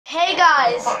Hey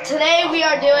guys, today we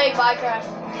are doing Minecraft.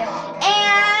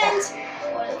 And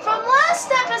from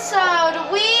last episode,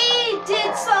 we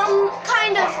did some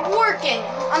kind of working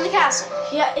on the castle.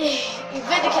 Yeah, you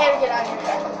Vindicator, get out of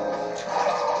here.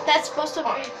 That's supposed to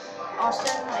be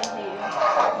Austin, I hate you.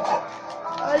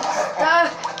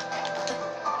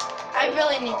 I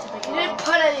really need to make it. You didn't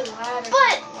put any ladder.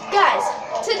 But, guys,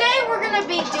 today we're going to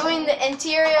be doing the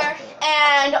interior,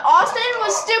 and Austin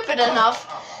was stupid enough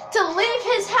to leave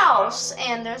his house,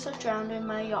 and there's a drown in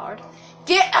my yard.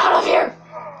 Get out of here!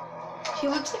 He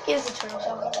looks like he has a turtle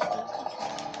shell.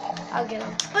 I'll get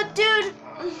him. But dude,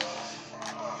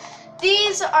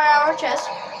 these are our chests.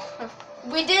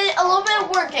 We did a little bit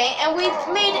of working, and we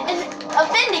made a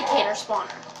Vindicator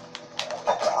spawner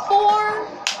for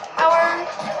our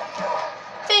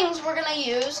things we're gonna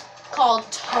use called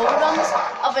Totems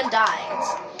of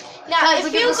Undyings. Now,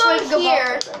 if you go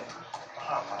here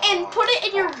and put it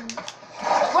in your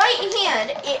right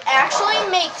hand, it actually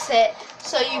makes it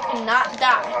so you cannot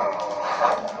die.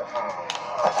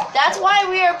 That's why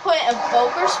we are putting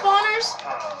evoker spawners.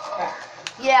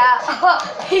 Yeah,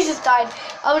 he just died.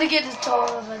 I'm gonna get his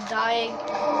totem of undying.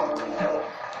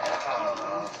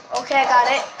 Okay, I got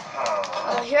it.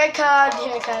 Here I come,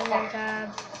 here I come, here I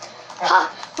come. Ha!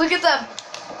 Look at them.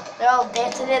 They're all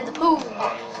dancing in the pool.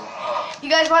 You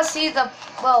guys want to see the,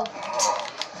 well,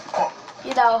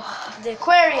 you know, the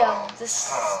aquarium, this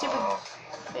stupid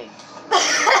thing.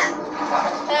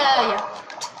 Yeah.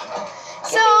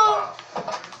 So,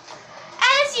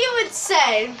 as you would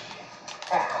say,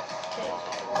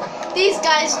 these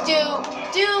guys do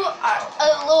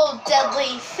a little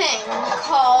deadly thing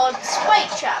called spike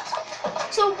traps.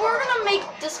 So we're gonna make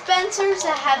dispensers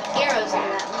that have arrows in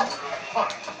them.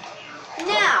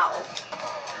 Now,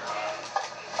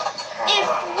 if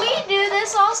we do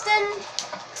this, Austin,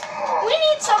 we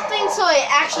need something so it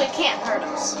actually can't hurt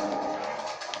us.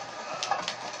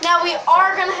 Now, we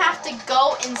are going to have to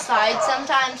go inside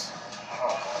sometimes,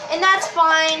 and that's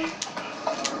fine.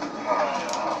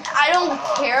 I don't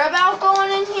care about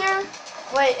going in here.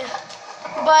 Wait.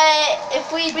 But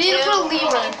if we need to put a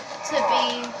lever to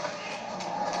be...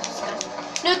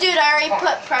 No, dude, I already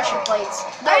put pressure plates.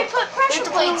 No, I already put pressure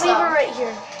plates up. Lever right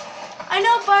here. I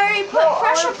know, but I already put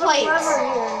pressure plates.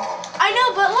 I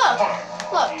know, but look.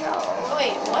 Look. No.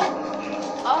 Wait, what?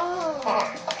 Oh.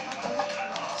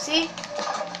 See?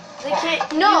 They can't.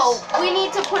 No, we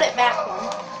need to put it back one.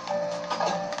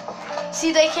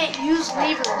 See, they can't use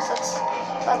levers.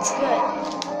 That's good.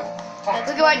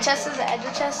 Look at my chest as an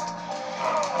ender chest.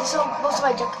 So most of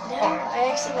my junk. No,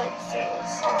 I actually like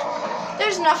this.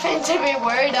 There's nothing to be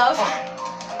worried of.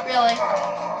 Really.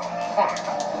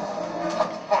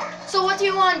 So what do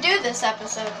you want to do this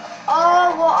episode?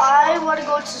 Well, I want to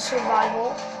go to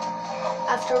survival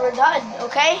after we're done,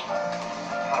 okay?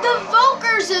 The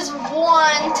Vokers is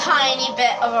one tiny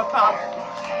bit of a problem.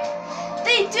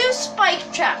 They do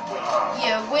spike trap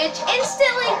you, which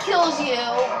instantly kills you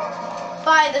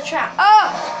by the trap.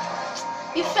 Oh!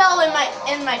 You fell in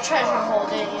my treasure hole,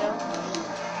 didn't you?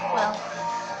 Well,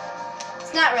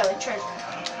 it's not really treasure,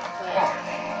 but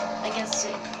I guess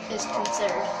it is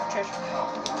considered treasure.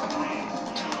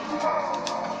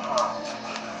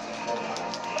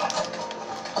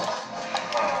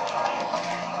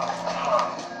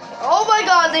 Oh my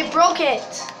god, they broke it!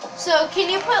 So, can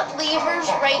you put levers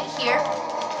right here?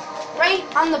 Right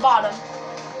on the bottom.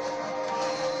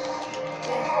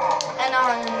 And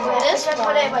on this one. I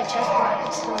put it in my chest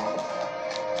pocket.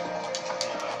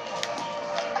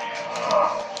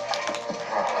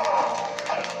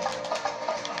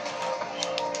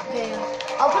 Okay,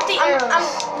 I'll put the arrows.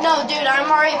 No, dude, I'm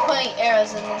already putting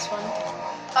arrows in this one.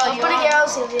 Oh, I'm putting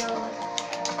arrows in the other one.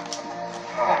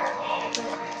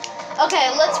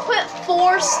 Okay, let's put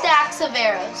 4 stacks of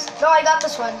arrows. No, I got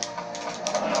this one.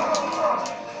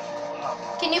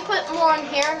 Can you put more in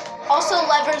here? Also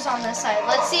levers on this side.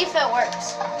 Let's see if it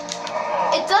works.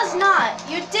 It does not.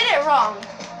 You did it wrong.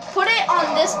 Put it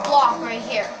on this block right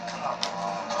here.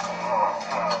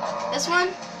 This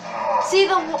one? See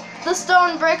the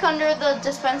stone brick under the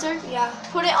dispenser? Yeah.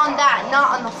 Put it on that,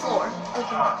 not on the floor.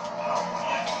 Okay.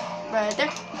 Right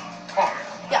there.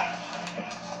 Yeah.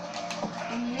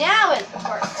 Now it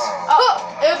works. Oh,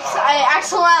 oops, I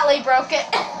accidentally broke it.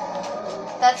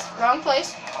 That's wrong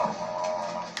place. There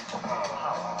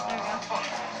we go.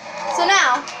 So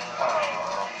now,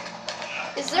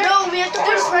 is there? No, we have to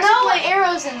there's no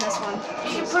arrows in this one.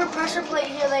 You can put a pressure plate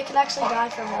here. They can actually die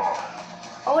from it.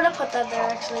 I would have put that there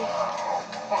actually.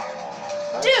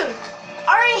 Dude, I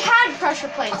already had pressure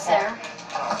plates there.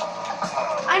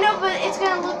 I know, but it's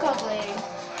gonna look ugly.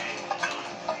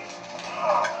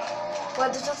 Well,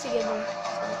 there's nothing in there.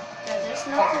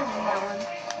 There's nothing in that one.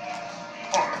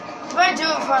 I'm gonna do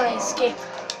it before they escape.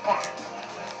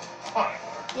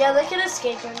 Yeah, they can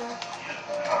escape right now.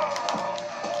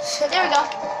 There we go.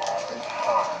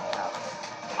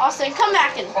 Austin, come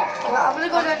back in. I'm gonna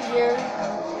go down here.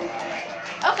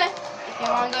 Okay. If you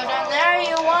want to go down there,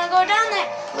 you want to go down there.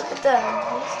 Look at that.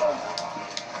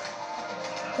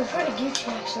 They're pretty Gucci,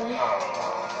 actually.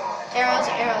 Arrows,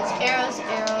 arrows, arrows,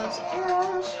 arrows,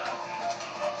 arrows.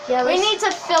 Yeah, we need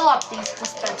to fill up these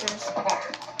dispensers.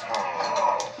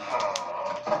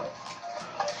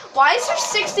 Why is there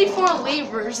 64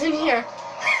 levers in here?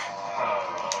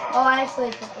 Oh, I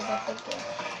actually put this up again.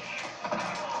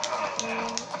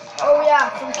 Oh yeah,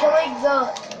 from killing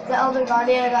the Elder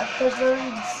Guardian, I got prisoners,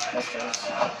 crystals,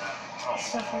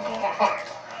 stuff like that.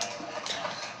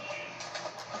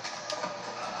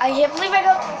 I can't believe I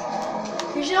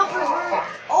got. You should know prisoner.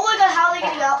 Oh my god, how are they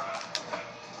getting out?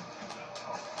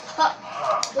 Huh,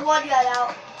 the one got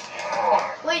out.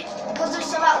 Wait, because there's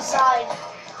some outside.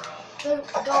 They're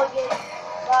going in.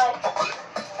 Right.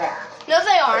 No,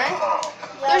 they aren't.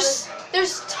 Yeah,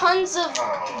 there's tons of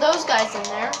those guys in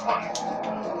there.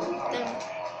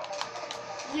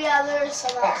 Yeah, there's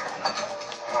some outside.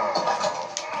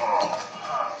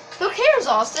 Who cares,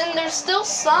 Austin? There's still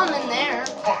some in there.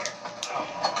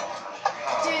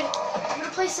 Dude, I'm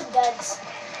gonna place some beds.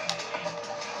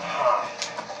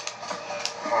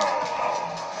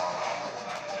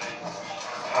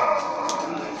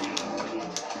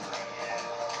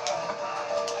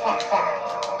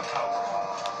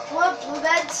 You want blue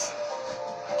beds?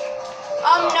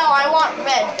 No, I want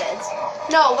red beds.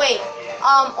 No, wait.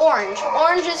 Orange.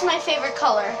 Orange is my favorite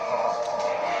color.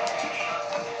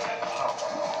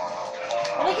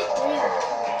 How did I get through that?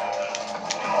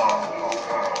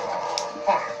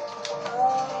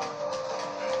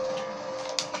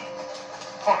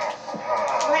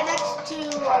 Right next to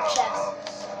our chest.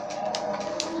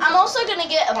 I'm also gonna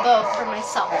get a bow for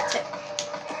myself too.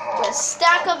 With a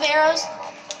stack of arrows.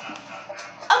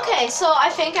 Okay, so I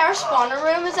think our spawner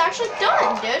room is actually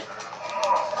done, dude.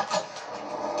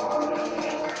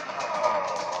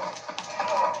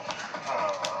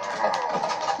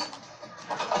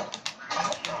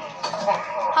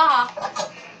 Haha.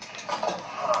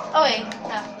 Oh wait,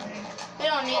 no. We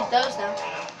don't need those now.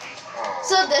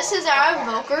 So this is our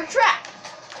Evoker trap.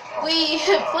 We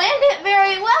planned it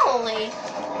very wellly.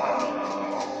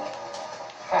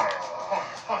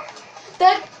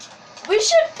 That we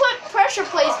should put pressure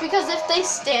plates because if they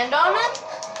stand on it,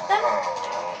 then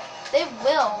they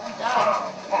will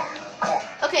die.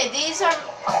 Okay, these are.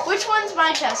 Which one's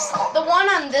my chest? The one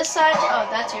on this side. Oh,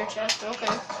 that's your chest.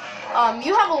 Okay.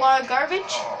 You have a lot of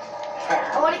garbage.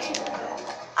 I want to keep.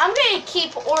 I'm gonna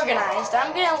keep organized.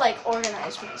 I'm gonna like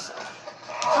organize myself.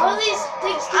 Some of these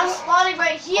things keep spawning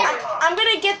right here. I'm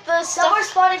gonna get the stuff. Some are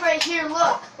spawning right here.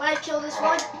 Look, when I kill this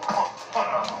one,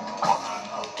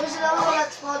 there's another one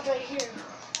that spawned right here.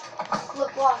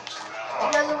 Look, watch.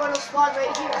 Another one will spawn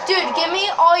right here. Dude, give me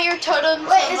all your totems.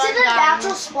 Wait, is it a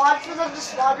natural spawn for them to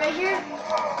spawn right here?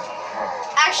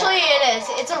 Actually, it is.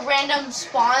 It's a random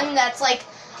spawn that's like,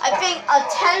 I think, a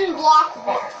 10 block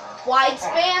wide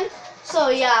span. So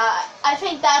yeah, I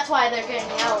think that's why they're getting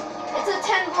out. It's a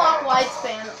 10 block wide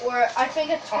span, or I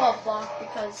think a 12 block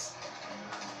because.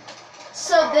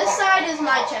 So this side is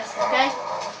my chest, okay?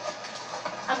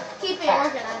 I'm keeping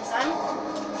organized.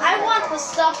 I want the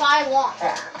stuff I want.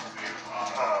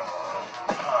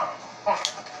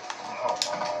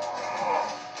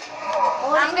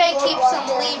 I'm gonna keep some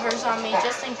levers on me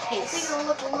just in case. It's gonna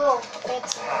look a little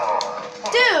fancy.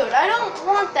 Dude, I don't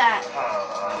want that.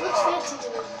 It looks fancy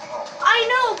to me. I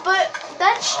know, but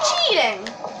that's cheating.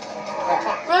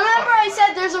 Remember I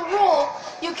said there's a rule.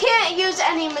 You can't use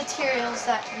any materials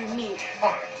that you need.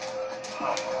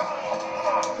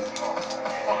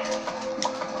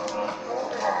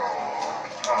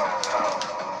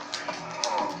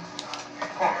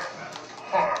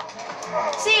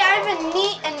 See, I have a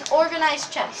neat and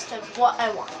organized chest of what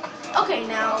I want. Okay,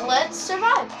 now let's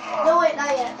survive. No, wait,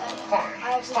 not yet.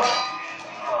 I actually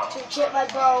got to enchant my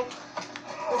bow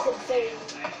with infinity.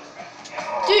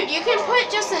 Dude, you can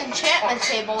put just an enchantment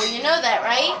table. You know that,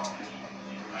 right?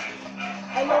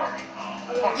 I know.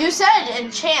 You said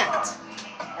enchant.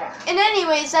 And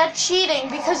anyways, that's cheating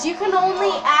because you can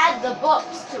only add the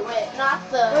books to it, not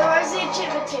the... Where's the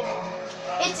enchantment table?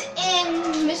 It's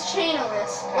in Miss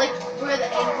Chainless, like where the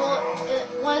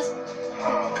anvil was.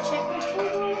 Enchantment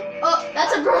table? Oh,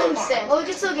 that's a broomstick. Well, we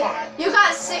can still get that. You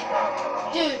got 6.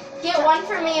 Dude, get one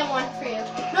for me and one for you.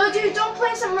 No, dude, don't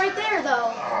place them right there,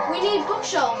 though. We need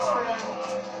bookshelves for them.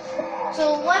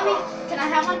 So let me... Can I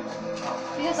have one?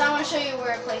 Because I want to show you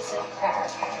where I place it.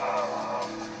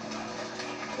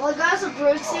 Well, I got some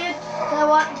brewing stand, and I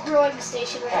want the brewing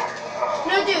station right here.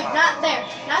 No, dude, not there.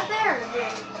 Not there.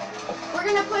 We're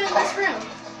gonna put it in this room.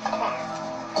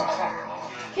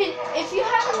 If you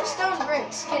have any stone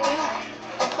bricks, can you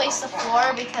replace the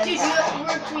floor? Because dude,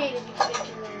 we're creative. You can make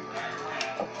your room.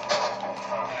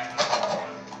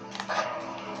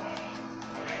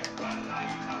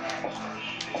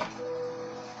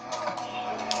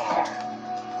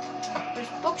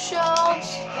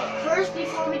 Bookshelves. First,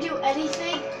 before we do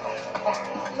anything,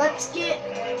 let's get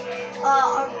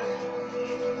armor.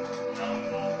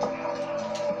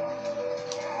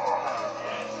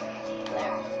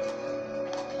 There.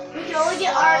 We can only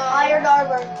get iron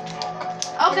armor.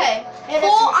 Okay.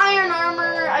 Full iron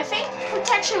armor. I think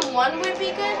protection 1 would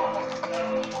be good.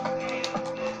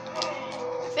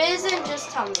 If it isn't,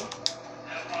 just tell me.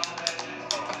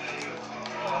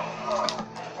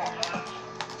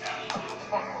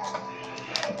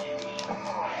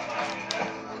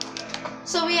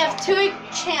 So we have 2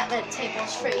 enchantment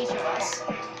tables for each of us.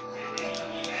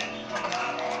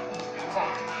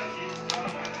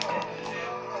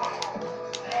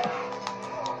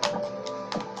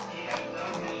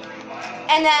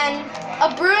 And then a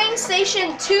brewing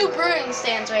station, 2 brewing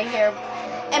stands right here.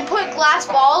 And put glass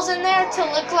balls in there to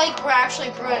look like we're actually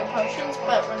brewing potions,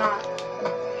 but we're not.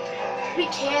 We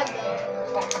can though.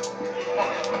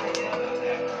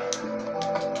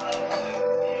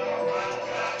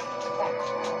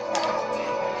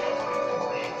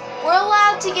 We're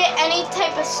allowed to get any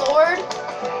type of sword.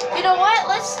 You know what?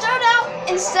 Let's start out,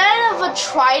 instead of a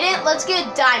trident, let's get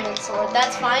a diamond sword.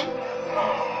 That's fine. You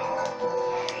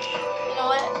know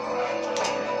what?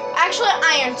 Actually,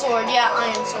 iron sword. Yeah,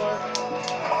 iron sword.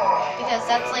 Because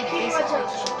that's like basically.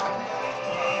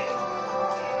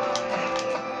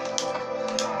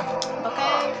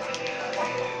 Okay.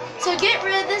 So get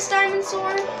rid of this diamond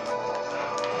sword.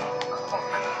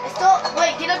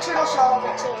 Wait, get a turtle shell on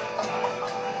it too.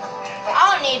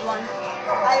 I don't need one.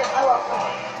 I want one.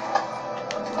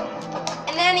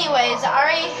 And anyways, I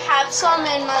already have some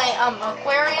in my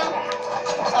aquarium,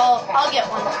 so I'll get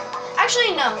one.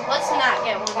 Actually, no, let's not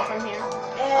get one from here.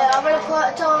 Yeah, I'm gonna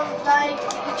put till 9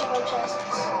 each of my chests.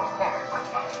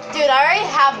 Dude, I already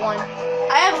have one.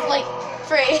 I have like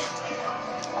 3.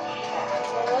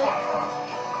 Really?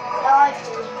 Now I have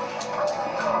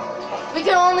 2. We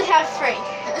can only have 3.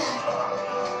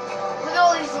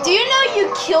 Do you know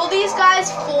you kill these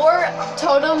guys for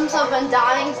totems of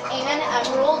undyings and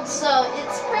emeralds, so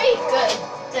it's pretty good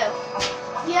too.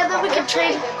 Yeah, then we can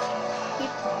trade.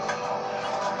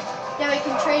 Yeah, we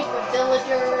can trade with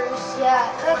villagers. Yeah,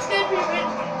 that's good.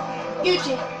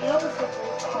 YouTube, you know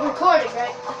we're recording,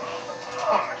 right?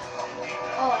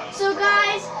 Oh. So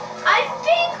guys, I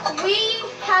think we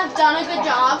have done a good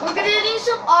job. We're gonna do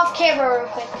some off-camera real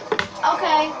quick.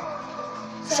 Okay.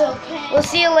 So we'll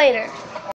see you later.